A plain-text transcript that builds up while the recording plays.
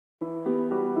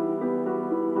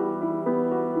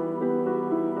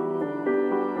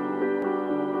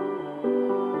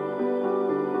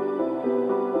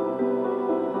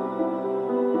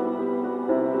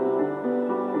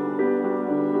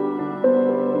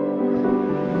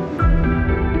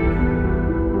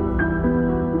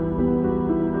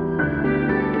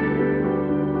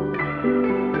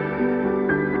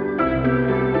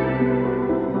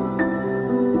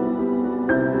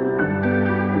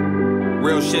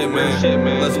shit,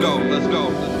 man. Let's go.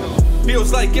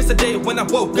 Feels like yesterday when I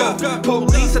woke up.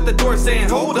 Police at the door saying,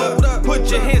 hold up.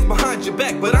 Put your hands behind your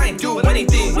back, but I ain't do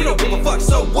anything. We don't give a fuck,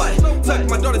 so what? Tucked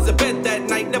my daughters to bed that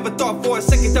night. Never thought for a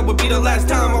second that would be the last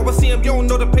time I would see them. You don't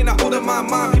know the pain I hold in my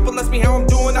mind. People ask me how I'm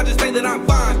doing, I just say that I'm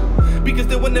fine, because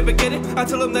they will never get it. I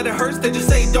tell them that it hurts, they just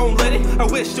say don't let it. I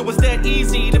wish it was that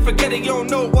easy to forget it. You don't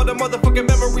know all the motherfucking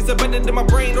memories embedded in my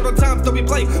brain. All the times that we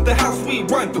play, the house we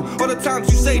run through. All the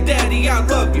times you say, daddy, I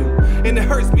love you, and it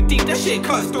hurts me deep, that shit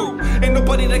cuts through. Ain't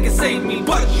nobody that can save me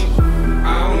but you.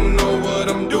 I don't know what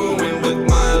I'm doing with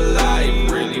my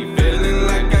life. Really feeling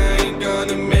like I ain't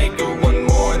gonna make it one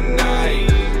more night.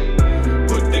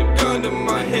 Put the gun to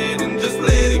my head and just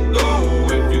let it go.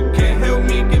 If you can't help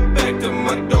me get back to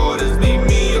my daughters, leave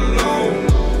me alone.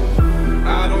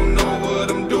 I don't know what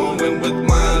I'm doing with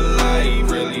my life.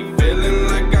 Really feeling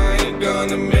like I ain't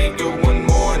gonna make it one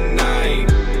more night.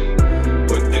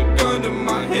 Put the gun to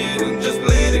my head and just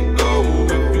let it go.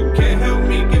 If you can't help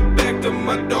me get back to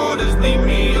my daughters, leave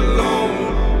me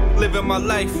alone. Living my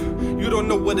life, you don't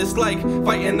know what it's like,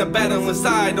 fighting the battle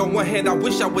inside. On one hand I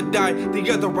wish I would die,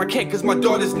 the other I can't, cause my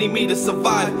daughters need me to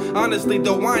survive. Honestly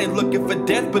though, I ain't looking for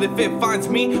death, but if it finds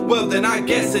me, well then I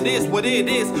guess it is what it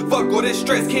is. Fuck all this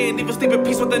stress, can't even sleep in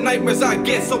peace with the nightmares I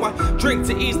get. So I drink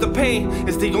to ease the pain,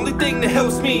 it's the only thing that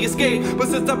helps me escape. But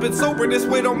since I've been sober, this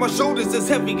weight on my shoulders is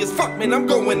heavy as fuck, man, I'm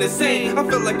going insane. I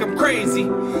feel like I'm crazy,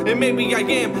 and maybe I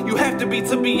am. You have to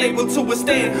be able to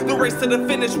withstand the race to the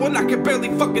finish when I can barely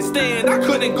fucking stand. I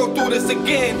couldn't go through this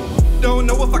again. Don't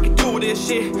know if I can do this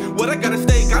shit. What I got at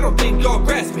stake, I don't think y'all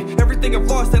grasp it. Everything I've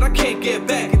lost that I can't get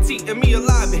back, it's eating me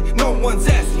alive and no one's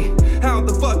asking how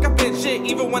the fuck I've been shit.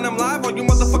 Even when I'm live, all you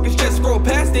motherfuckers just scroll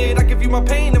past it. I give you my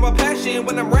pain and my passion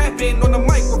when I'm rapping on the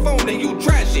microphone and you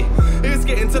trash it. It's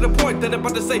getting to the point that I'm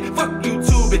about to say fuck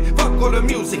YouTube and fuck all the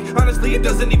music. Honestly, it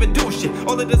doesn't even do shit.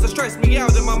 All it does is stress me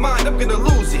out in my mind, I'm gonna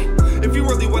lose it. If you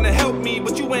really wanna help me,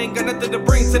 but you ain't got nothing to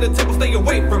bring to the table, stay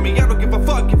away from me. I don't give a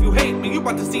fuck if you hate me. You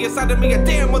about to see a side of me, a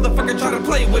damn motherfucker try to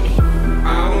play with me.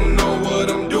 I don't know what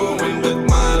I'm doing with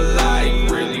my life.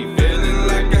 Really feeling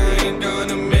like I ain't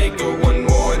gonna make it one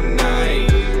more night.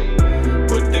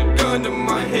 Put the gun to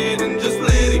my head and just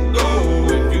let it go.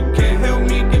 If you can't help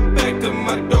me get back to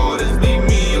my daughters, leave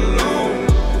me alone.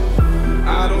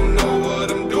 I don't know what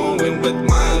I'm doing with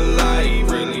my life.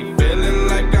 Really feeling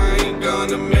like I ain't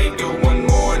gonna make it one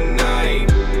more night.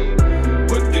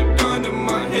 Put the gun to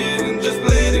my head and just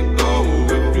let it go.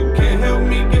 If you can't help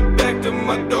me get back to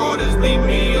my daughters, leave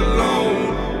me alone.